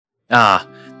Ah,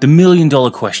 the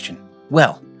 $1,000,000 question.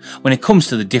 Well, when it comes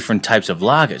to the different types of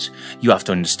lagers, you have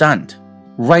to understand,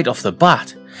 right off the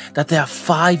bat, that there are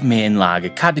 5 main lager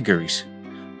categories: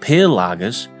 pale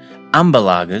lagers, amber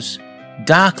lagers,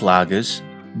 dark lagers,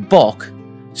 bock,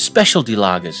 specialty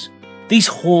lagers. These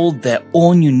hold their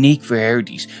own unique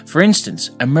varieties. For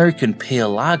instance, American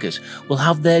pale lagers will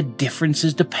have their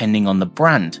differences depending on the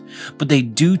brand, but they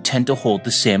do tend to hold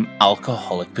the same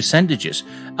alcoholic percentages,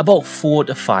 about 4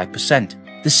 to 5%.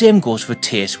 The same goes for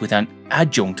taste with an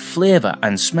adjunct flavour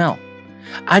and smell.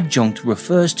 Adjunct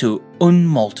refers to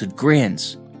unmalted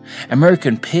grains.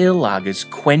 American pale lagers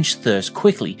quench thirst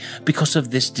quickly because of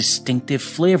this distinctive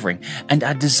flavouring and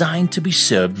are designed to be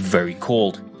served very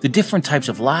cold. The different types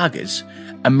of lagers,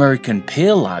 American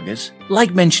pale lagers,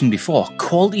 like mentioned before,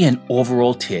 quality and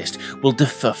overall taste will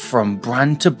differ from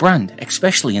brand to brand,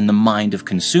 especially in the mind of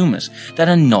consumers that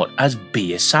are not as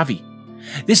beer savvy.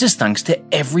 This is thanks to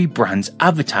every brand's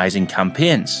advertising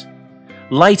campaigns.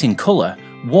 Light in colour,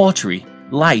 watery,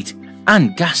 light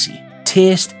and gassy,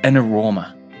 taste and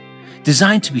aroma.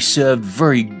 Designed to be served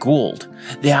very cold,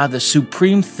 they are the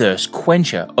supreme thirst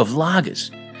quencher of lagers,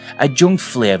 adjunct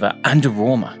flavour and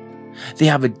aroma. They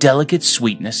have a delicate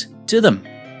sweetness to them.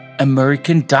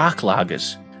 American dark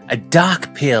lagers, a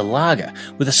dark pale lager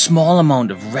with a small amount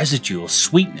of residual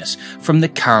sweetness from the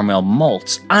caramel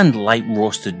malts and light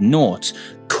roasted notes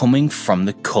coming from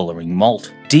the colouring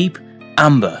malt. Deep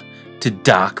amber to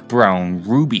dark brown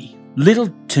ruby. Little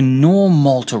to no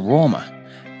malt aroma,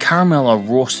 caramel or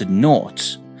roasted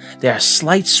notes. There are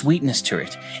slight sweetness to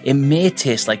it. It may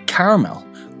taste like caramel,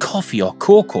 coffee or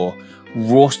cocoa,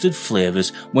 roasted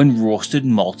flavours when roasted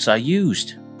malts are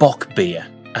used. Bock beer,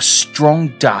 a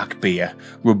strong dark beer,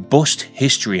 robust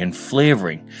history and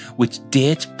flavouring, which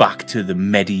dates back to the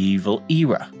medieval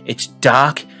era. It's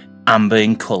dark amber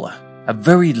in colour, a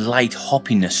very light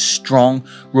hoppiness, strong,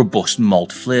 robust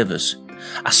malt flavours.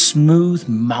 A smooth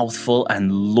mouthful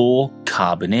and low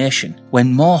carbonation.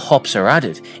 When more hops are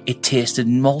added, it tasted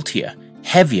maltier,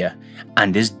 heavier,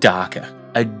 and is darker.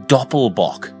 A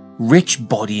Doppelbock, rich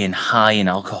body and high in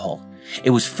alcohol.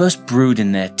 It was first brewed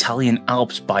in the Italian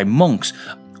Alps by monks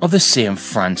of the St.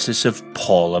 Francis of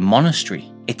Paula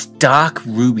monastery. Its dark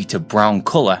ruby to brown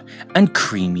colour and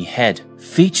creamy head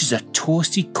features a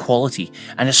toasty quality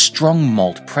and a strong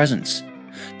malt presence.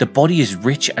 The body is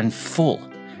rich and full.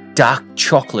 Dark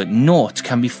chocolate notes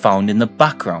can be found in the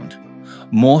background.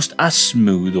 Most are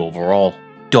smooth overall.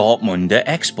 Dortmunder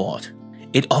Export.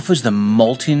 It offers the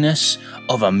maltiness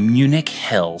of a Munich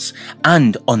Helles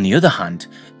and, on the other hand,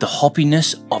 the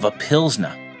hoppiness of a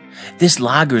Pilsner. This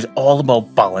lager is all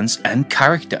about balance and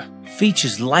character.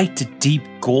 Features light to deep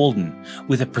golden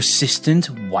with a persistent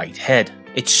white head.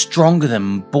 It's stronger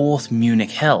than both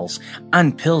Munich Helles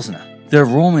and Pilsner. The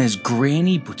aroma is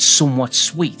grainy but somewhat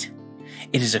sweet.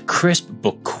 It is a crisp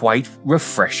but quite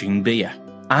refreshing beer.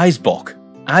 Eisbock.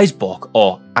 Eisbock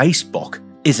or Eisbock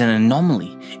is an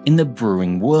anomaly in the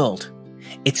brewing world.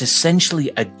 It's essentially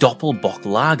a Doppelbock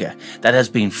lager that has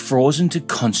been frozen to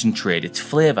concentrate its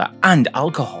flavour and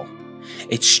alcohol.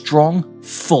 It's strong,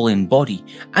 full in body,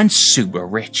 and super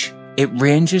rich. It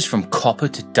ranges from copper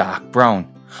to dark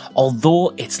brown,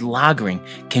 although its lagering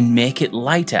can make it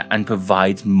lighter and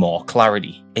provides more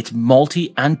clarity. It's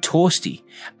malty and toasty,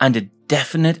 and a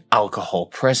definite alcohol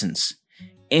presence.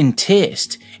 In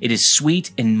taste, it is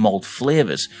sweet in malt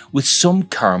flavours with some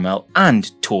caramel and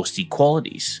toasty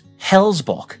qualities.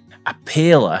 Hellesbock, a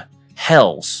paler,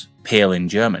 Helles, pale in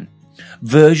German,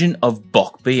 version of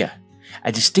Bock beer.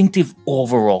 A distinctive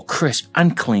overall crisp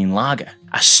and clean lager.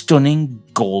 A stunning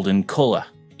golden colour.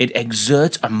 It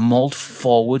exerts a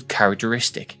malt-forward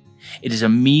characteristic. It is a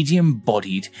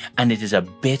medium-bodied and it is a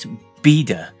bit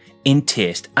bieder in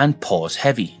taste and pause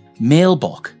heavy.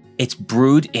 Mailbock. It's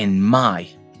brewed in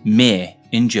May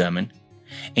in German.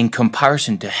 In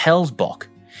comparison to Hellesbock,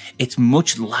 it's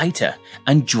much lighter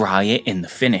and drier in the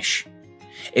finish.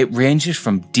 It ranges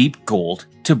from deep gold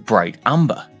to bright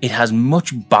amber. It has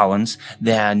much balance.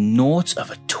 There are notes of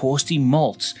a toasty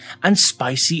malts and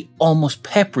spicy, almost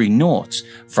peppery notes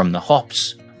from the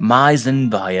hops.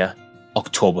 Meisenbier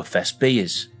Oktoberfest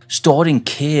beers. Stored in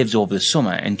caves over the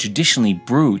summer and traditionally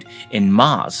brewed in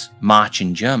March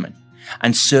in German,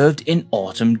 and served in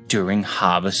autumn during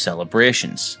harvest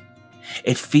celebrations.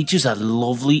 It features a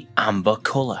lovely amber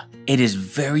colour. It is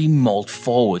very malt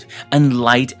forward and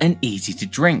light and easy to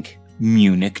drink.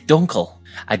 Munich Dunkel,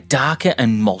 a darker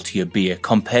and maltier beer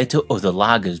compared to other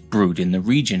lagers brewed in the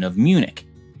region of Munich.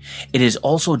 It is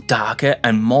also darker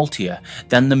and maltier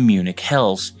than the Munich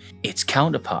Helles, its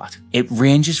counterpart. It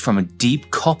ranges from a deep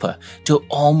copper to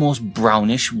almost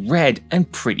brownish red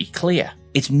and pretty clear.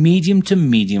 It's medium to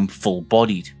medium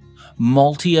full-bodied,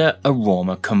 maltier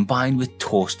aroma combined with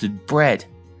toasted bread.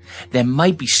 There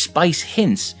might be spice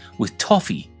hints with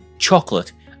toffee,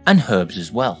 chocolate and herbs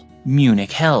as well.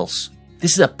 Munich Helles.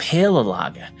 This is a paler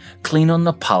lager, clean on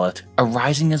the palate,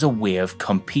 arising as a way of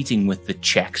competing with the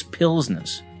Czech's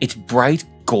Pilsners. It's bright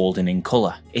golden in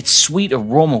colour. Its sweet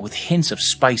aroma with hints of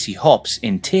spicy hops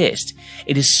in taste,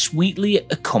 it is sweetly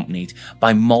accompanied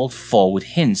by malt-forward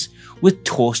hints with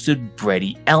toasted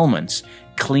bready elements,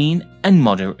 clean and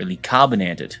moderately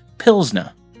carbonated.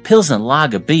 Pilsner. Pilsner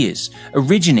lager beers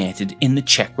originated in the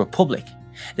Czech Republic.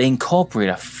 They incorporate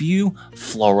a few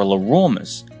floral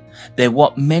aromas. They're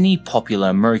what many popular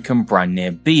American brand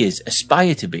name beers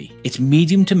aspire to be. It's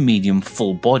medium to medium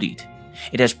full-bodied.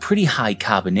 It has pretty high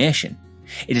carbonation.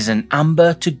 It is an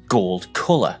amber to gold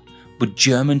colour, but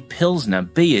German Pilsner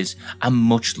beers are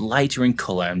much lighter in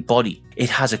colour and body. It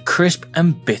has a crisp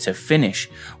and bitter finish,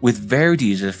 with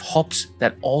varieties of hops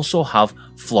that also have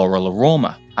floral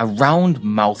aroma. A round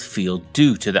mouthfeel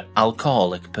due to the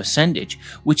alcoholic percentage,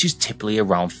 which is typically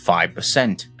around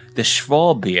 5%. The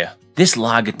Schwab beer. This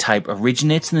lager type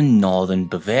originates in the northern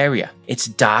Bavaria. It's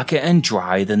darker and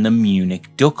drier than the Munich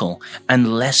Dunkel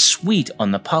and less sweet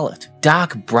on the palate.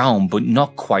 Dark brown but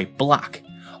not quite black.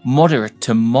 Moderate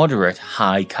to moderate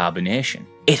high carbonation.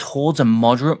 It holds a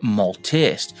moderate malt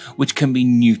taste, which can be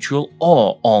neutral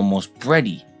or almost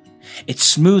bready. It's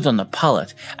smooth on the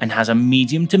palate and has a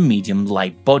medium to medium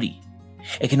light body.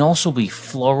 It can also be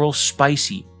floral,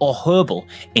 spicy or herbal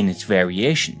in its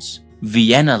variations.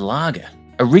 Vienna Lager.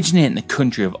 Originating in the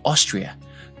country of Austria,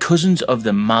 cousins of the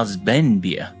Malzben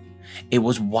beer, it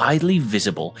was widely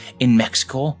visible in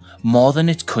Mexico more than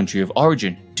its country of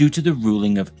origin due to the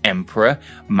ruling of Emperor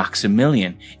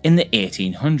Maximilian in the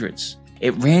 1800s.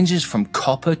 It ranges from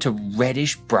copper to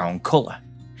reddish brown colour.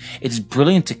 It's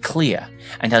brilliant to clear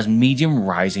and has medium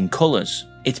rising colours.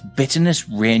 Its bitterness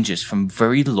ranges from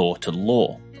very low to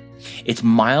low. Its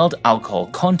mild alcohol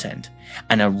content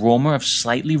and aroma of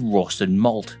slightly roasted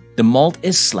malt. The malt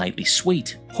is slightly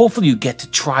sweet. Hopefully you get to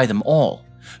try them all.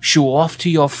 Show off to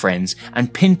your friends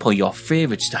and pinpoint your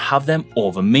favourites to have them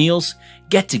over meals,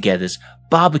 get-togethers,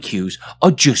 barbecues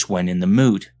or just when in the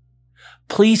mood.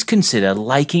 Please consider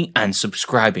liking and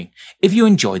subscribing if you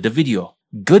enjoyed the video.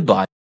 Goodbye.